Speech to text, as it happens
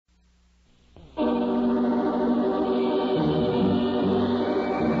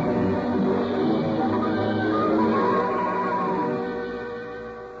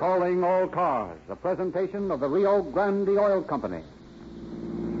a presentation of the Rio Grande Oil Company.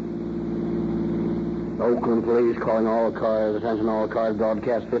 Oakland police calling all cars. Attention all cars,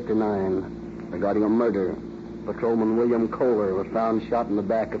 broadcast 59. Regarding a murder. Patrolman William Kohler was found shot in the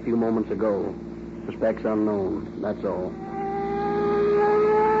back a few moments ago. Suspects unknown. That's all.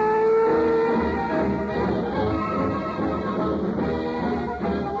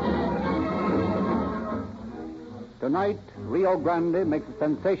 Tonight, Rio Grande makes a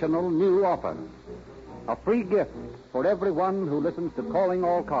sensational new offer. A free gift for everyone who listens to Calling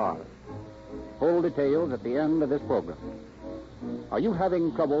All Cars. Full details at the end of this program. Are you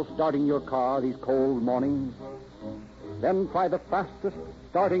having trouble starting your car these cold mornings? Then try the fastest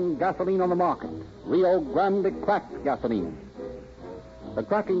starting gasoline on the market, Rio Grande Cracked Gasoline. The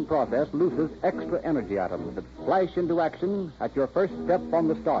cracking process looses extra energy atoms that flash into action at your first step on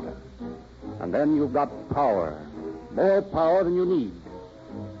the starter. And then you've got power. More power than you need.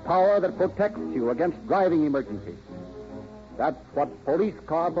 Power that protects you against driving emergencies. That's what police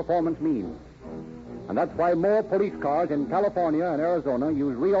car performance means. And that's why more police cars in California and Arizona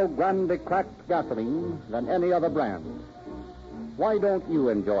use Rio Grande Cracked Gasoline than any other brand. Why don't you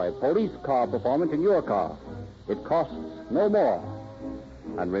enjoy police car performance in your car? It costs no more.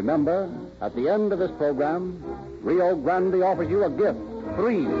 And remember, at the end of this program, Rio Grande offers you a gift,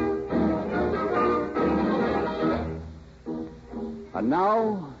 free. And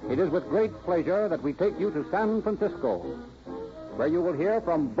now, it is with great pleasure that we take you to San Francisco, where you will hear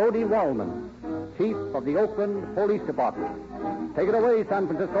from Bodie Wallman, Chief of the Oakland Police Department. Take it away, San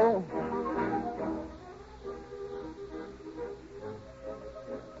Francisco.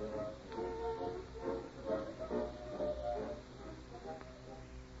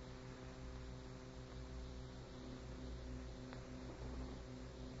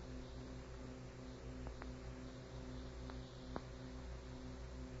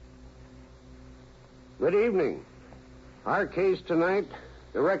 Good evening. Our case tonight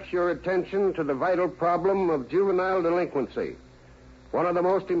directs your attention to the vital problem of juvenile delinquency, one of the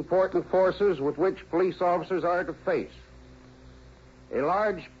most important forces with which police officers are to face. A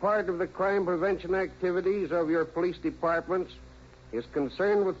large part of the crime prevention activities of your police departments is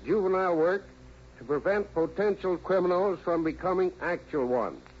concerned with juvenile work to prevent potential criminals from becoming actual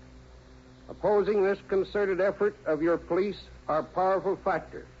ones. Opposing this concerted effort of your police are powerful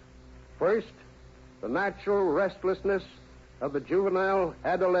factors. First, the natural restlessness of the juvenile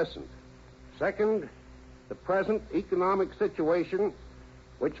adolescent. Second, the present economic situation,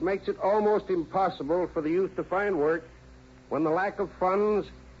 which makes it almost impossible for the youth to find work when the lack of funds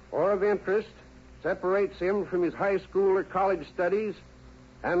or of interest separates him from his high school or college studies.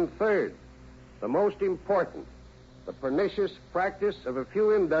 And third, the most important, the pernicious practice of a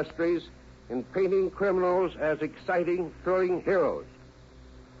few industries in painting criminals as exciting, thrilling heroes.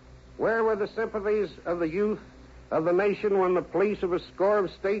 Where were the sympathies of the youth of the nation when the police of a score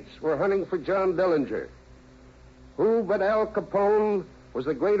of states were hunting for John Dillinger? Who but Al Capone was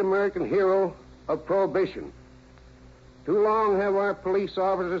the great American hero of Prohibition? Too long have our police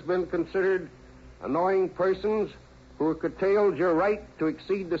officers been considered annoying persons who curtailed your right to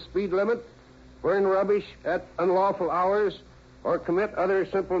exceed the speed limit, burn rubbish at unlawful hours, or commit other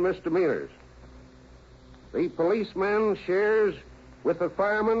simple misdemeanors. The policeman shares with the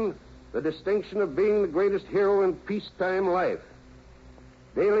fireman the distinction of being the greatest hero in peacetime life.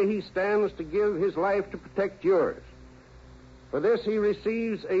 Daily he stands to give his life to protect yours. For this he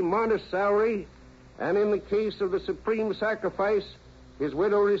receives a modest salary, and in the case of the supreme sacrifice, his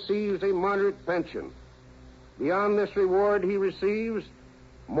widow receives a moderate pension. Beyond this reward he receives,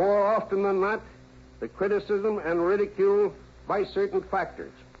 more often than not, the criticism and ridicule by certain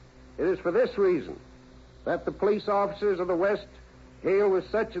factors. It is for this reason that the police officers of the West hail with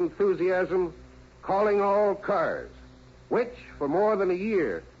such enthusiasm Calling All Cars, which, for more than a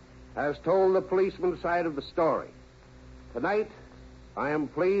year, has told the policeman's side of the story. Tonight, I am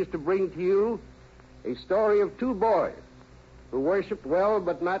pleased to bring to you a story of two boys who worshipped well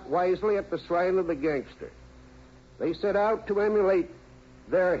but not wisely at the shrine of the gangster. They set out to emulate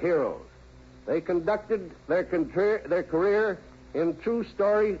their heroes. They conducted their career in true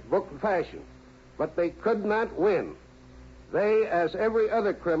storybook fashion, but they could not win. They, as every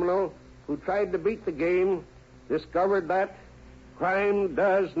other criminal who tried to beat the game, discovered that crime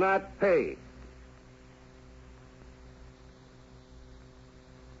does not pay.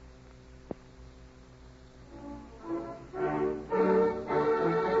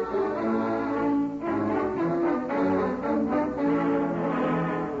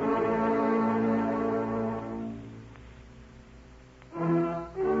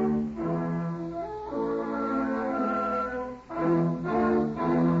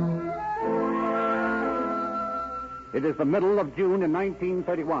 It is the middle of June in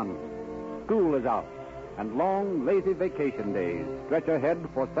 1931. School is out, and long, lazy vacation days stretch ahead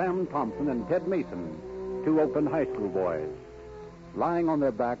for Sam Thompson and Ted Mason, two Oakland high school boys. Lying on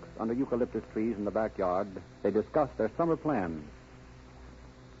their backs under eucalyptus trees in the backyard, they discuss their summer plans.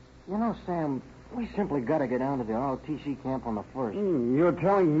 You know, Sam, we simply got to get down to the ROTC camp on the 1st. You're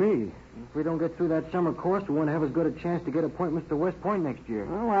telling me. If we don't get through that summer course, we won't have as good a chance to get appointments to West Point next year.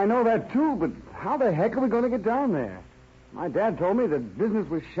 Well, I know that, too, but how the heck are we going to get down there? My dad told me that business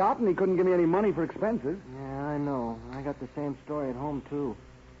was shot and he couldn't give me any money for expenses. Yeah, I know. I got the same story at home, too.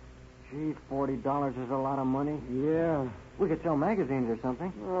 Gee, $40 is a lot of money. Yeah. We could sell magazines or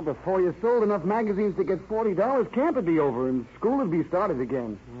something. Well, before you sold enough magazines to get $40, camp would be over and school would be started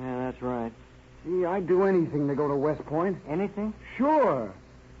again. Yeah, that's right. Gee, I'd do anything to go to West Point. Anything? Sure.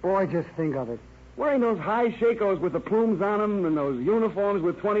 Boy, just think of it. Wearing those high shakos with the plumes on them and those uniforms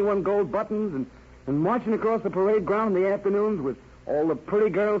with 21 gold buttons and marching across the parade ground in the afternoons with all the pretty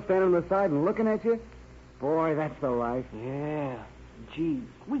girls standing on the side and looking at you. Boy, that's the life. Yeah. Gee,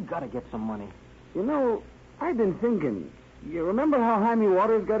 we got to get some money. You know, I've been thinking. You remember how Jaime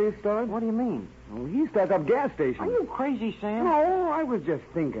Waters got his start? What do you mean? Well, he stuck up gas stations. Are you crazy, Sam? No, I was just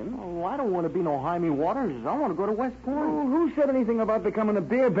thinking. Oh, I don't want to be no Jaime Waters. I want to go to West Point. Well, who said anything about becoming a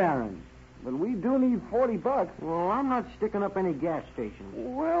beer baron? But we do need $40. Well, I'm not sticking up any gas stations.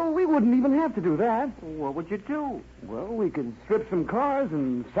 Well, we wouldn't even have to do that. What would you do? Well, we could strip some cars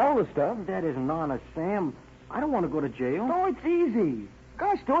and sell the stuff. That isn't honest, Sam. I don't want to go to jail. Oh, it's easy.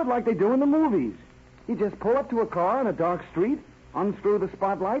 Gosh, do it like they do in the movies. You just pull up to a car on a dark street, unscrew the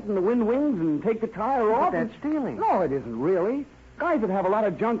spotlight and the wind wings, and take the tire off. But that's stealing. No, it isn't really. Guys that have a lot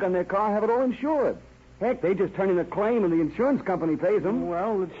of junk on their car have it all insured. Heck, they just turn in a claim and the insurance company pays them.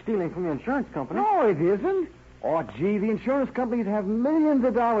 Well, it's stealing from the insurance company. No, it isn't. Oh, gee, the insurance companies have millions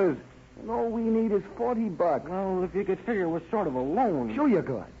of dollars. And all we need is $40. Well, if you could figure it was sort of a loan. Sure you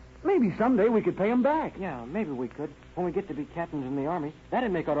could. Maybe someday we could pay them back. Yeah, maybe we could. When we get to be captains in the Army.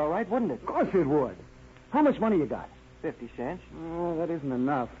 That'd make it all right, wouldn't it? Of course it would. How much money you got? 50 cents. Oh, that isn't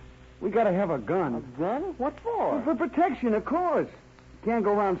enough. We got to have a gun. A gun? What for? Well, for protection, of course. Can't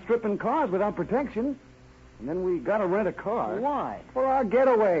go around stripping cars without protection. And then we got to rent a car. Why? For our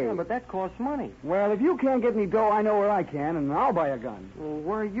getaway. Yeah, but that costs money. Well, if you can't get any dough, I know where I can, and I'll buy a gun. Well,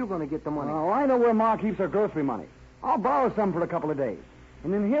 where are you going to get the money? Oh, I know where Ma keeps her grocery money. I'll borrow some for a couple of days.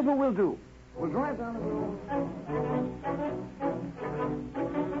 And then here's what we'll do. We'll drive down the road.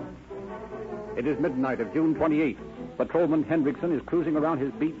 It is midnight of June 28th. Patrolman Hendrickson is cruising around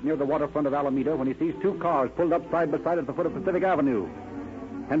his beat near the waterfront of Alameda when he sees two cars pulled up side by side at the foot of Pacific Avenue.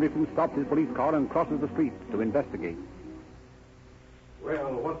 Hendrickson stops his police car and crosses the street to investigate.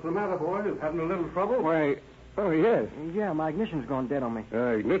 Well, what's the matter, boys? Having a little trouble? Why, oh, yes. Yeah, my ignition's gone dead on me.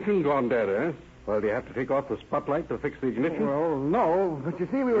 Ignition's gone dead, eh? Well, do you have to take off the spotlight to fix the ignition? Well, no, but you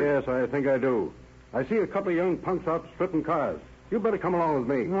see, we were... Yes, I think I do. I see a couple of young punks out stripping cars. You better come along with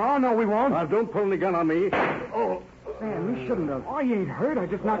me. No, we won't. Now, don't pull any gun on me. Oh. Sam, you shouldn't have. Oh, he ain't hurt. I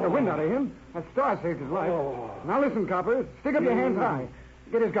just knocked the wind out of him. That star saved his life. Oh. Now, listen, copper. Stick up your hands high.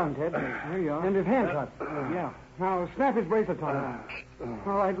 Get his gun, Ted. There you are. And his handcuffs. Yeah. Now, snap his bracelets on him.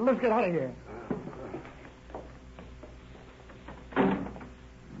 All right, let's get out of here.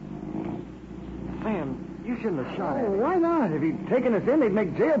 Sam, you shouldn't have shot at Oh, me. why not? If he'd taken us in, they'd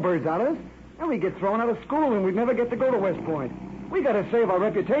make jailbirds out of us. And we'd get thrown out of school, and we'd never get to go to West Point. We got to save our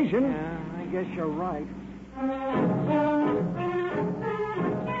reputation. Yeah, I guess you're right.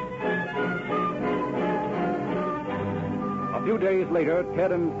 A few days later,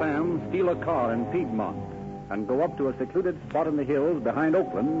 Ted and Sam steal a car in Piedmont and go up to a secluded spot in the hills behind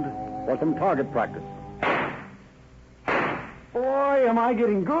Oakland for some target practice. Boy, am I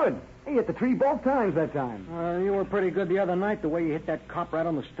getting good. He hit the tree both times that time. You were pretty good the other night, the way you hit that cop right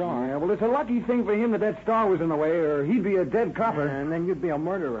on the star. Yeah, well, it's a lucky thing for him that star was in the way, or he'd be a dead copper. And then you'd be a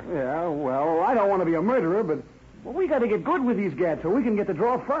murderer. Yeah, well, I don't want to be a murderer, but we got to get good with these gats so we can get the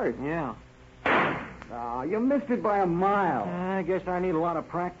draw first. Yeah. Oh, you missed it by a mile. I guess I need a lot of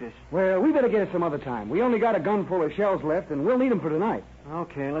practice. Well, we better get it some other time. We only got a gun full of shells left, and we'll need them for tonight.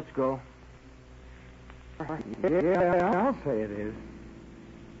 Okay, let's go. Yeah, I'll say it is.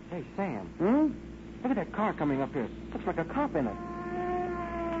 Hey, Sam. Hmm? Look at that car coming up here. Looks like a cop in it.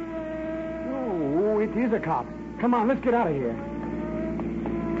 Oh, it is a cop. Come on, let's get out of here.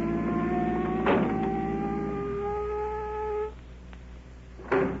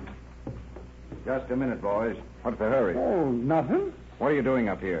 Just a minute, boys. What's the hurry? Oh, nothing. What are you doing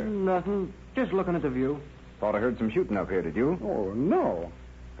up here? Nothing. Just looking at the view. Thought I heard some shooting up here, did you? Oh, no.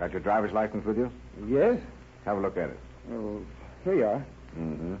 Got your driver's license with you? Yes? Have a look at it. Oh, here you are.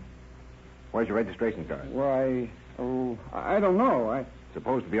 Mm-hmm. Where's your registration card? Why, Oh, I don't know.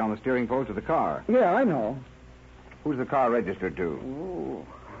 Supposed to be on the steering post of the car. Yeah, I know. Who's the car registered to? Oh,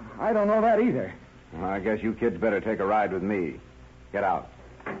 I don't know that either. Well, I guess you kids better take a ride with me. Get out.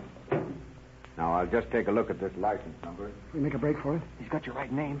 Now, I'll just take a look at this license number. We make a break for it? He's got your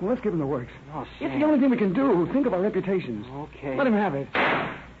right name. Well, let's give him the works. Oh, It's the only thing we can do. Think of our reputations. Okay. Let him have it.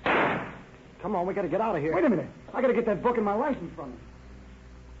 Come on, we got to get out of here. Wait a minute. I got to get that book and my license from him.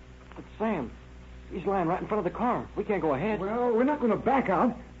 But Sam, he's lying right in front of the car. We can't go ahead. Well, we're not going to back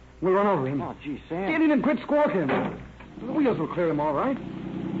out. We'll run over him. Oh, gee, Sam. Get in and quit squawking. The wheels will clear him all right.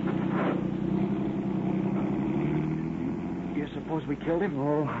 You suppose we killed him?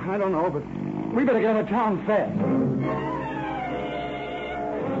 Oh, I don't know, but we better get out of town fast.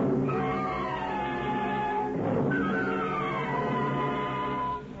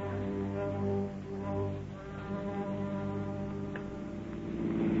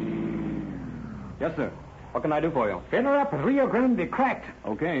 Yes, sir. What can I do for you? Fill her up at Rio Grande cracked.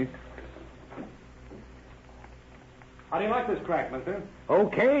 Okay. How do you like this crack, mister?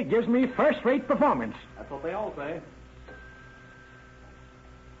 Okay, gives me first-rate performance. That's what they all say.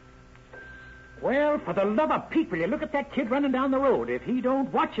 Well, for the love of Pete, will you look at that kid running down the road? If he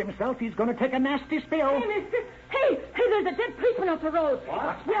don't watch himself, he's going to take a nasty spill. Hey, mister. Hey, there's a dead policeman off the road.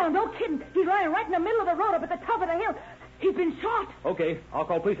 What? Yeah, no kidding. He's lying right in the middle of the road up at the top of the hill. He's been shot. Okay, I'll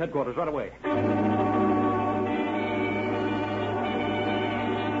call police headquarters right away.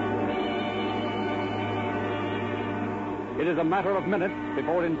 It is a matter of minutes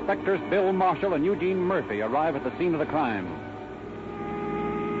before Inspectors Bill Marshall and Eugene Murphy arrive at the scene of the crime.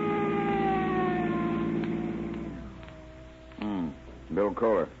 Bill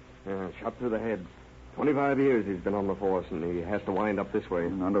Kohler. Shot through the head. 25 years he's been on the force, and he has to wind up this way.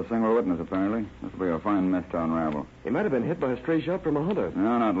 Not a single witness, apparently. This will be a fine mess to unravel. He might have been hit by a stray shot from a hunter.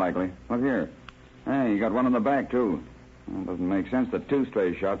 No, not likely. Look here. Hey, you got one in the back, too. Well, it doesn't make sense that two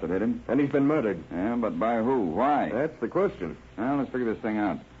stray shots had hit him. And he's been murdered. Yeah, but by who? Why? That's the question. Well, let's figure this thing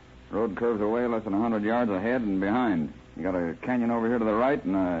out. Road curves away less than 100 yards ahead and behind. You got a canyon over here to the right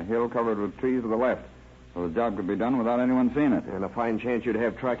and a hill covered with trees to the left. So the job could be done without anyone seeing it. And a fine chance you'd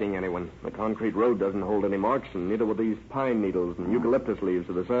have tracking anyone. The concrete road doesn't hold any marks, and neither will these pine needles and eucalyptus leaves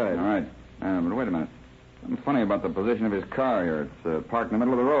to the side. All right. But wait a minute. Something funny about the position of his car here. It's parked in the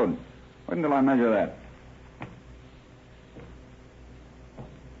middle of the road. Wait until I measure that.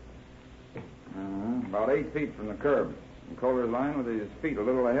 About 8 feet from the curb. And Kohler's lying with his feet a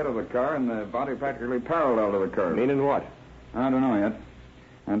little ahead of the car and the body practically parallel to the curb. Meaning what? I don't know yet.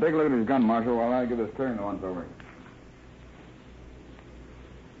 And take a look at his gun, Marshal, while I give this clearing the once over.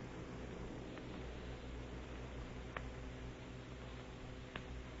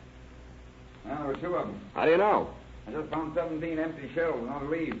 Now, there were two of them. How do you know? I just found 17 empty shells, not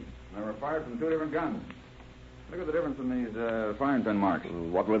leaves. They were fired from two different guns. Look at the difference in these firing pin marks.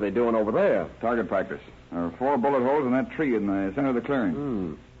 What were they doing over there? Target practice. There were 4 bullet holes in that tree in the center of the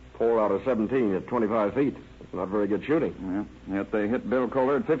clearing. 4 out of 17 at 25 feet. That's not very good shooting. Yeah. Yet they hit Bill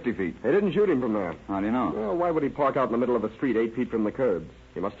Kohler at 50 feet. They didn't shoot him from there. How do you know? Well, why would he park out in the middle of a street 8 feet from the curb?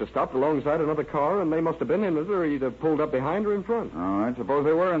 He must have stopped alongside another car, and they must have been in it, or either pulled up behind or in front. All right, suppose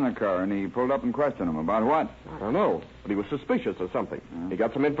they were in the car, and he pulled up and questioned them. About what? I don't know, but he was suspicious of something. He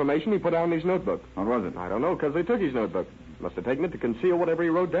got some information he put down in his notebook. What was it? I don't know, because they took his notebook. Must have taken it to conceal whatever he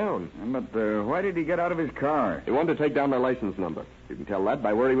wrote down. But why did he get out of his car? He wanted to take down their license number. You can tell that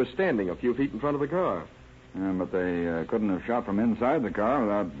by where he was standing, a few feet in front of the car. Yeah, but they couldn't have shot from inside the car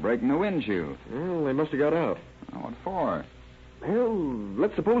without breaking the windshield. Well, they must have got out. What for? Well,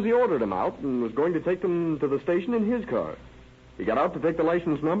 let's suppose he ordered them out and was going to take them to the station in his car. He got out to take the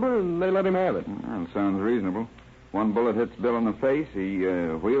license number, and they let him have it. Well, sounds reasonable. One bullet hits Bill in the face, he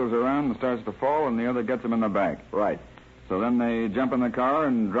wheels around and starts to fall, and the other gets him in the back. Right. So then they jump in the car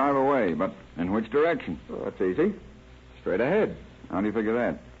and drive away, but in which direction? Well, that's easy. Straight ahead. How do you figure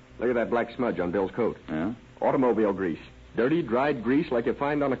that? Look at that black smudge on Bill's coat. Yeah? Automobile grease. Dirty, dried grease like you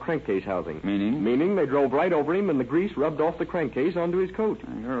find on a crankcase housing. Meaning? Meaning they drove right over him and the grease rubbed off the crankcase onto his coat.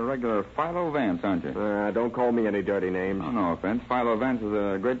 You're a regular Philo Vance, aren't you? Don't call me any dirty names. Oh, no offense. Philo Vance is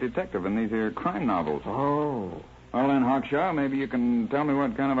a great detective in these here crime novels. Oh. Well, then, Hawkshaw, maybe you can tell me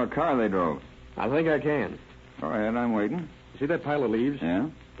what kind of a car they drove. I think I can. Go ahead, I'm waiting. See that pile of leaves? Yeah?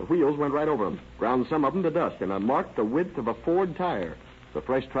 The wheels went right over them. Ground some of them to dust, and I marked the width of a Ford tire. The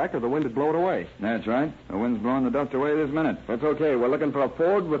fresh track or the wind had blown it away. That's right. The wind's blowing the dust away this minute. That's okay. We're looking for a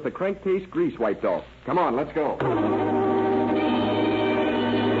Ford with the crankcase grease wiped off. Come on, let's go.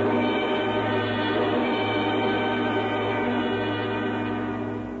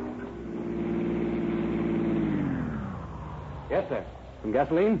 Yes, sir. Some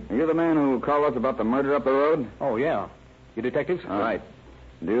gasoline? Are you the man who called us about the murder up the road? Oh, yeah. You detectives? Right.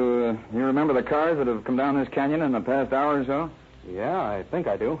 Do you remember the cars that have come down this canyon in the past hour or so? Yeah, I think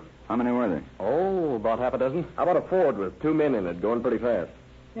I do. How many were there? Oh, about half a dozen. How about a Ford with 2 men in it going pretty fast?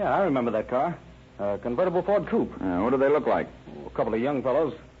 Yeah, I remember that car. A convertible Ford coupe. What do they look like? A couple of young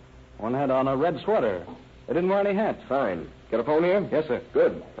fellows. One had on a red sweater. They didn't wear any hats. Fine. Get a phone here? Yes, sir.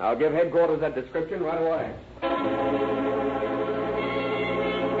 Good. I'll give headquarters that description right away.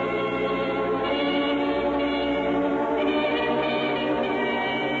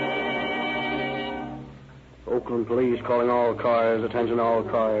 Oakland police calling all cars. Attention all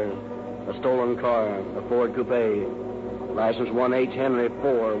cars. A stolen car, a Ford coupe. License 1H Henry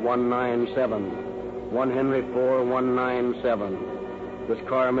 4197. 1 Henry 4197. This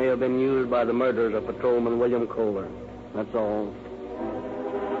car may have been used by the murderers of Patrolman William Kohler. That's all.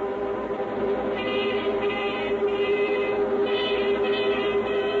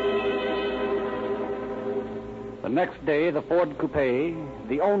 The next day, the Ford coupe,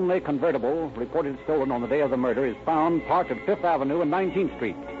 the only convertible reported stolen on the day of the murder, is found parked at 5th Avenue and 19th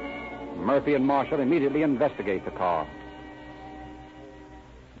Street. Murphy and Marshall immediately investigate the car.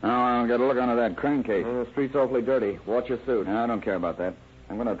 Now, I'll get a look under that crankcase. The street's awfully dirty. Watch your suit. I don't care about that.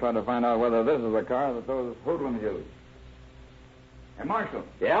 I'm going to try to find out whether this is the car that those hoodlums used. Hey, Marshal.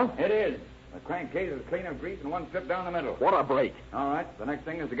 Yeah? It is. The crankcase is clean of grease and one strip down the middle. What a break. All right. The next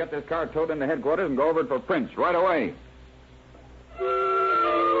thing is to get this car towed into headquarters and go over it for prints right away.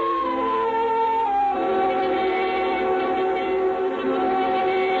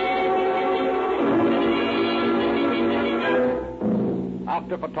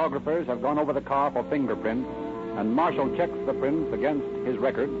 After photographers have gone over the car for fingerprints, and Marshall checks the prints against his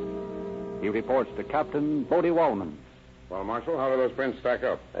records, he reports to Captain Bodie Wallman. Well, Marshal, how do those prints stack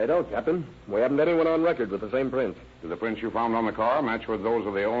up? They don't, Captain. We haven't anyone on record with the same prints. Do the prints you found on the car match with those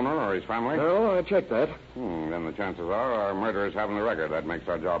of the owner or his family? No, I checked that. Then the chances are our murderers having the record. That makes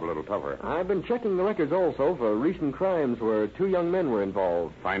our job a little tougher. I've been checking the records also for recent crimes where 2 young men were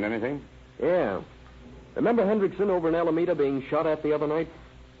involved. Find anything? Yeah. Remember Hendrickson over in Alameda being shot at the other night?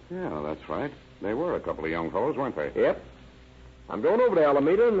 Yeah, that's right. They were a couple of young fellows, weren't they? Yep. I'm going over to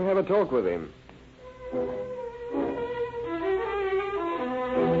Alameda and have a talk with him.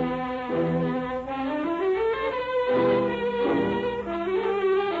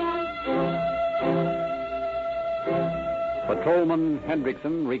 Patrolman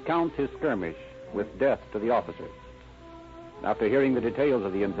Hendrickson recounts his skirmish with death to the officers. After hearing the details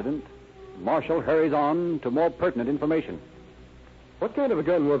of the incident, Marshall hurries on to more pertinent information. What kind of a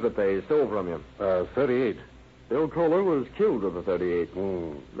gun was it they stole from you? 38. Bill Kohler was killed with a 38.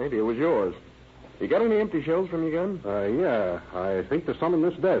 Maybe it was yours. You got any empty shells from your gun? Yeah. I think there's some in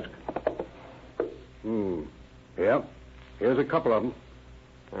this desk. Yep. Here's a couple of them.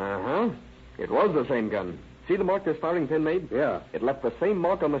 Uh-huh. It was the same gun. See the mark this firing pin made? Yeah. It left the same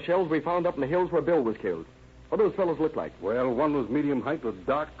mark on the shells we found up in the hills where Bill was killed. What do those fellows look like? Well, one was medium height with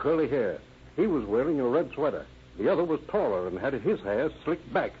dark curly hair. He was wearing a red sweater. The other was taller and had his hair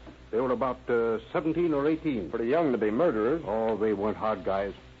slicked back. They were about 17 or 18. Pretty young to be murderers. Oh, they weren't hard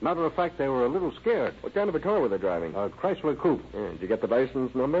guys. Matter of fact, they were a little scared. What kind of a car were they driving? A Chrysler coupe. Did you get the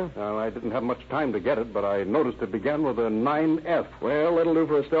license number? Well, I didn't have much time to get it, but I noticed it began with a 9F. Well, that'll do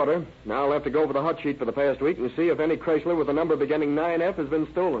for a starter. Now I'll have to go over the hot sheet for the past week and see if any Chrysler with a number beginning 9F has been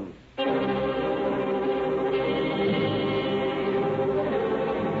stolen.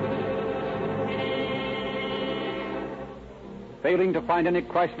 Failing to find any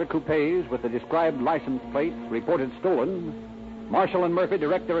Chrysler coupes with the described license plates reported stolen, Marshall and Murphy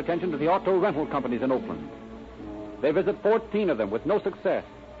direct their attention to the auto rental companies in Oakland. They visit 14 of them with no success.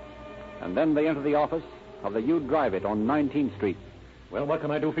 And then they enter the office of the You Drive It on 19th Street. Well, what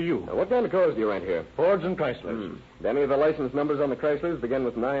can I do for you? What kind of cars do you rent here? Fords and Chryslers. Do any of the license numbers on the Chryslers begin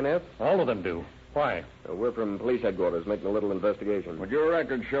with 9F? All of them do. Why? We're from police headquarters making a little investigation. Would your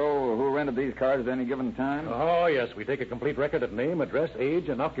record show who rented these cars at any given time? Oh, yes. We take a complete record of name, address, age,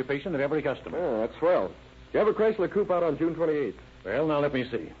 and occupation of every customer. Oh, that's swell. Do you have a Chrysler coupe out on June 28th? Well, now let me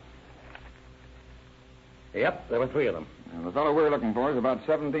see. Yep, there were 3 of them. And the fellow we're looking for is about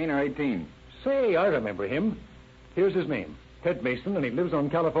 17 or 18. Say, I remember him. Here's his name, Ted Mason, and he lives on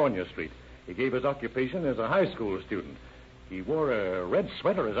California Street. He gave his occupation as a high school student. He wore a red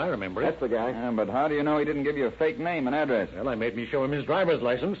sweater, as I remember it. That's the guy. Yeah, but how do you know he didn't give you a fake name and address? Well, I made me show him his driver's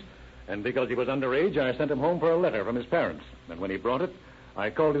license, and because he was underage, I sent him home for a letter from his parents. And when he brought it, I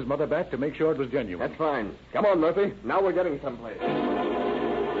called his mother back to make sure it was genuine. That's fine. Come on, Murphy. Now we're getting someplace.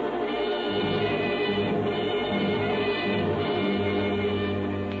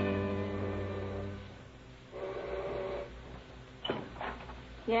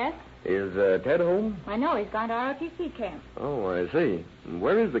 Yes? Is Ted home? I know. He's gone to ROTC camp. Oh, I see.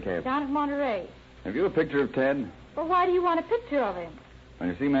 Where is the camp? Down at Monterey. Have you a picture of Ted? Well, why do you want a picture of him? Well,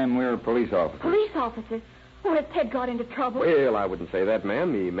 you see, ma'am, we're police officers. Police officers? Oh, has Ted got into trouble? Well, I wouldn't say that,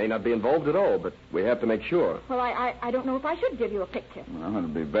 ma'am. He may not be involved at all, but we have to make sure. Well, I don't know if I should give you a picture. Well,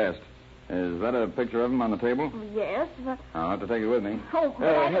 it'd be best. Is that a picture of him on the table? Yes. I'll have to take it with me. Oh,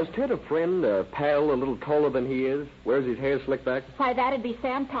 Has Ted a friend, a pal, a little taller than he is? Wears his hair slicked back? Why, that'd be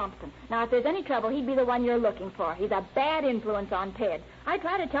Sam Thompson. Now, if there's any trouble, he'd be the one you're looking for. He's a bad influence on Ted. I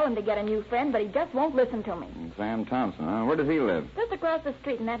try to tell him to get a new friend, but he just won't listen to me. Sam Thompson, huh? Where does he live? Just across the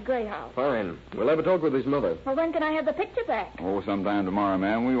street in that gray house. Fine. We'll have a talk with his mother. Well, when can I have the picture back? Oh, sometime tomorrow,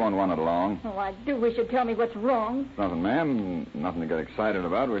 ma'am. We won't want it long. Oh, I do wish you'd tell me what's wrong. Nothing, ma'am. Nothing to get excited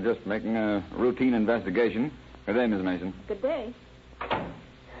about. We're just making a routine investigation. Good day, Miss Mason. Good day.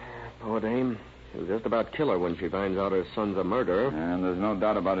 Poor dame. He'll just about kill her when she finds out her son's a murderer. And there's no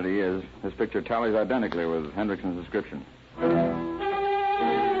doubt about it, he is. This picture tallies identically with Hendrickson's description.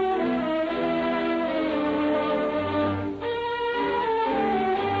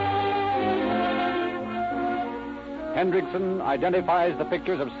 Hendrickson identifies the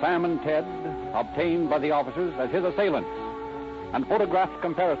pictures of Sam and Ted, obtained by the officers, as his assailants, and photographed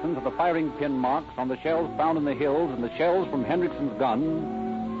comparisons of the firing pin marks on the shells found in the hills and the shells from Hendrickson's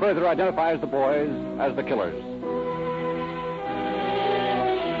gun further identifies the boys as the killers.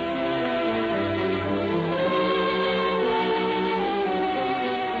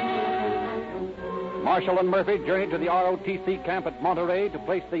 Marshall and Murphy journeyed to the ROTC camp at Monterey to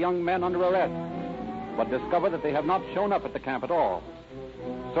place the young men under arrest, but discover that they have not shown up at the camp at all.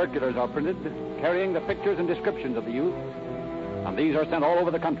 Circulars are printed carrying the pictures and descriptions of the youth, and these are sent all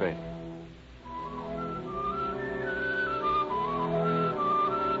over the country.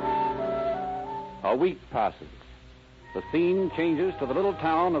 A week passes. The scene changes to the little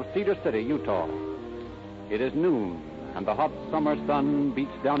town of Cedar City, Utah. It is noon, and the hot summer sun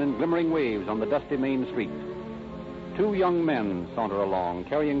beats down in glimmering waves on the dusty main street. Two young men saunter along,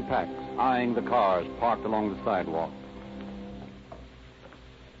 carrying packs, eyeing the cars parked along the sidewalk.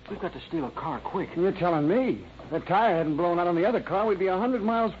 We've got to steal a car quick. You're telling me. If the tire hadn't blown out on the other car, we'd be 100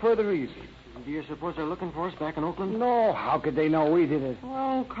 miles further east. Do you suppose they're looking for us back in Oakland? No, how could they know we did it?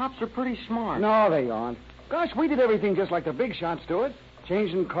 Well, cops are pretty smart. No, they aren't. Gosh, we did everything just like the big shots do it.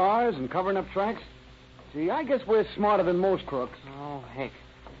 Changing cars and covering up tracks. See, I guess we're smarter than most crooks. Oh, heck.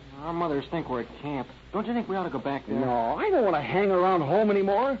 Our mothers think we're at camp. Don't you think we ought to go back there? No, I don't want to hang around home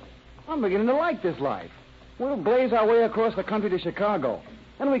anymore. I'm beginning to like this life. We'll blaze our way across the country to Chicago.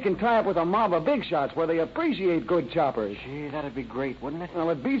 Then we can tie up with a mob of big shots where they appreciate good choppers. Gee, that'd be great, wouldn't it? Well,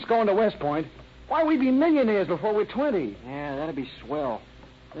 it beats going to West Point. Why, we'd be millionaires before we're 20. Yeah, that'd be swell.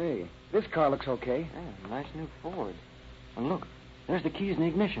 Hey, this car looks okay. Yeah, nice new Ford. And look, there's the keys in the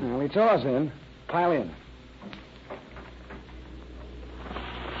ignition. Well, it's ours then. Pile in.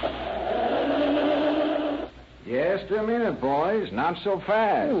 Just a minute, boys. Not so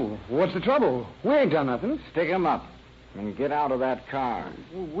fast. Oh, what's the trouble? We ain't done nothing. Stick 'em up and get out of that car.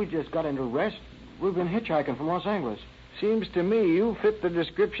 We just got into arrest. We've been hitchhiking from Los Angeles. Seems to me you fit the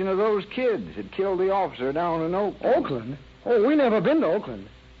description of those kids that killed the officer down in Oakland. Oakland? Oh, we never been to Oakland.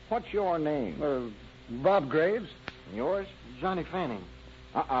 What's your name? Bob Graves. Yours? Johnny Fanning.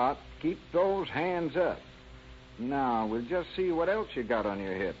 Keep those hands up. Now, we'll just see what else you got on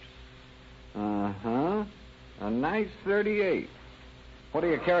your hips. Uh-huh. A nice 38. What do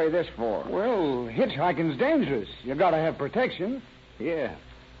you carry this for? Well, hitchhiking's dangerous. You gotta have protection. Yeah.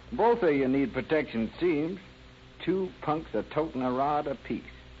 Both of you need protection, it seems. Two punks a-toting a rod apiece.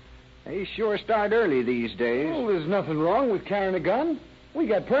 They sure start early these days. Well, there's nothing wrong with carrying a gun. We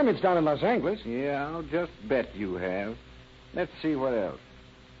got permits down in Los Angeles. Yeah, I'll just bet you have. Let's see what else.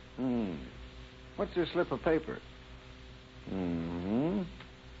 What's this slip of paper?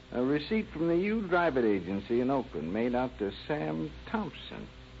 A receipt from the U Drive It agency in Oakland made out to Sam Thompson.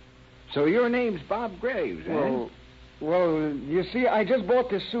 So your name's Bob Graves, eh? Well, you see, I just bought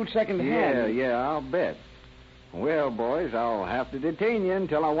this suit secondhand. Yeah, I'll bet. Well, boys, I'll have to detain you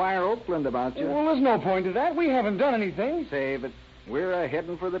until I wire Oakland about you. Well, there's no point to that. We haven't done anything. Say, but we're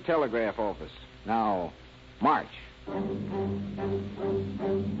heading for the telegraph office. Now, march.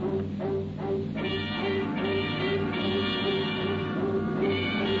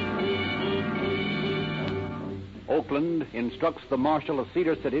 Oakland instructs the marshal of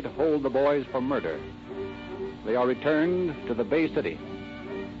Cedar City to hold the boys for murder. They are returned to the Bay City,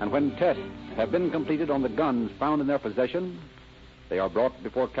 and when tests have been completed on the guns found in their possession, they are brought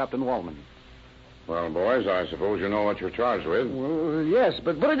before Captain Wallman. Well, boys, I suppose you know what you're charged with. Well, yes,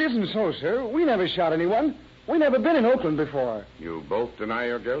 but it isn't so, sir. We never shot anyone. We never been in Oakland before. You both deny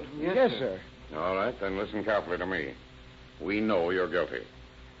your guilt? Yes, sir. All right, then listen carefully to me. We know you're guilty.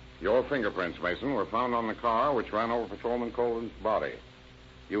 Your fingerprints, Mason, were found on the car which ran over Patrolman Colvin's body.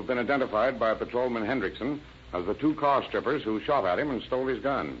 You've been identified by Patrolman Hendrickson as the two car strippers who shot at him and stole his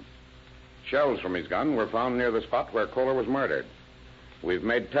gun. Shells from his gun were found near the spot where Kohler was murdered. We've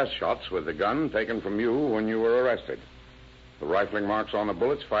made test shots with the gun taken from you when you were arrested. The rifling marks on the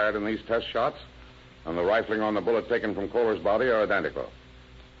bullets fired in these test shots and the rifling on the bullet taken from Kohler's body are identical.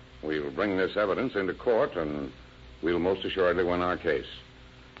 We'll bring this evidence into court, and we'll most assuredly win our case.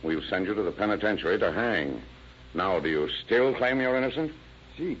 We'll send you to the penitentiary to hang. Now, do you still claim you're innocent?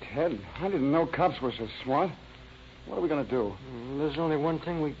 Gee, Ted, I didn't know cops were so smart. What are we going to do? There's only one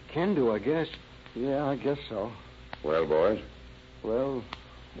thing we can do, I guess. Yeah, I guess so. Well, boys? Well,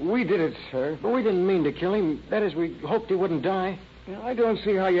 we did it, sir. But we didn't mean to kill him. That is, we hoped he wouldn't die. I don't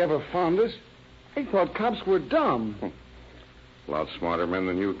see how you ever found us. I thought cops were dumb. A lot smarter men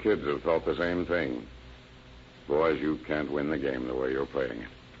than you kids have thought the same thing. Boys, you can't win the game the way you're playing it.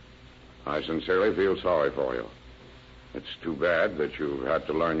 I sincerely feel sorry for you. It's too bad that you've had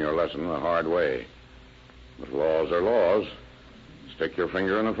to learn your lesson the hard way. But laws are laws. Stick your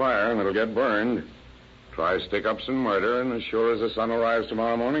finger in the fire and it'll get burned. Try stick-ups and murder, and as sure as the sun will rise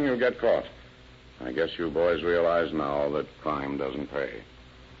tomorrow morning, you'll get caught. I guess you boys realize now that crime doesn't pay.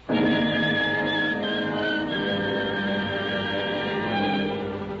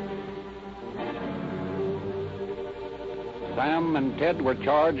 Sam and Ted were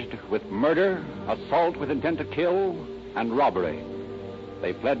charged with murder, assault with intent to kill, and robbery.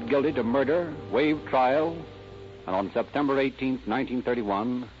 They pled guilty to murder, waived trial, and on September 18,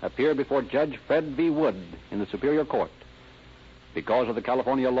 1931, appeared before Judge Fred V. Wood in the Superior Court. Because of the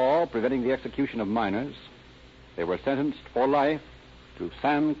California law preventing the execution of minors, they were sentenced for life to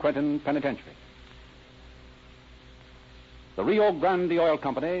San Quentin Penitentiary. The Rio Grande Oil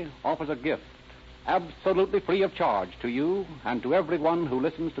Company offers a gift absolutely free of charge to you and to everyone who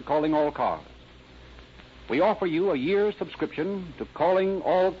listens to Calling All Cars. We offer you a year's subscription to Calling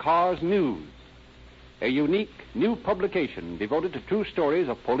All Cars News, a unique new publication devoted to true stories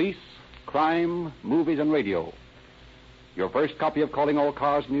of police, crime, movies, and radio. Your first copy of Calling All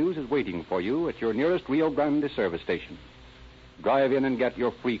Cars News is waiting for you at your nearest Rio Grande service station. Drive in and get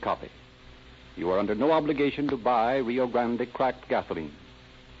your free copy. You are under no obligation to buy Rio Grande cracked gasoline.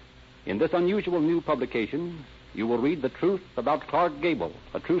 In this unusual new publication, you will read the truth about Clark Gable,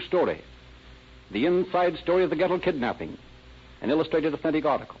 a true story, the inside story of the Gettle kidnapping, an illustrated authentic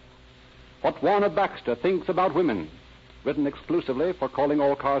article, what Warner Baxter thinks about women, written exclusively for Calling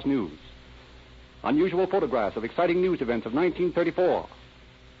All Cars News, unusual photographs of exciting news events of 1934,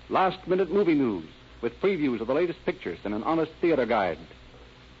 last-minute movie news with previews of the latest pictures and an honest theater guide,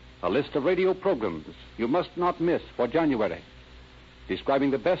 a list of radio programs you must not miss for January,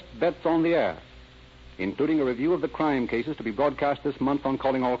 describing the best bets on the air, including a review of the crime cases to be broadcast this month on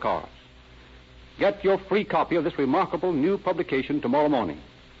Calling All Cars. Get your free copy of this remarkable new publication tomorrow morning.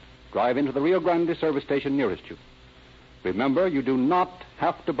 Drive into the Rio Grande service station nearest you. Remember, you do not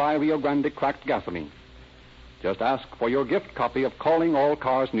have to buy Rio Grande cracked gasoline. Just ask for your gift copy of Calling All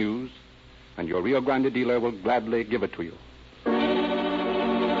Cars News, and your Rio Grande dealer will gladly give it to you.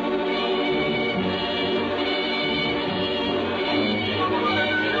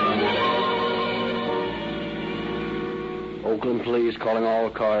 Oakland Police calling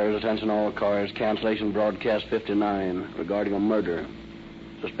all cars, attention all cars, cancellation broadcast 59 regarding a murder.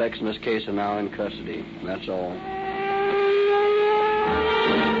 Suspects in this case are now in custody. And that's all.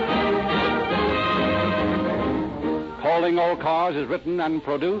 Calling All Cars is written and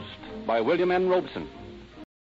produced by William N. Robeson.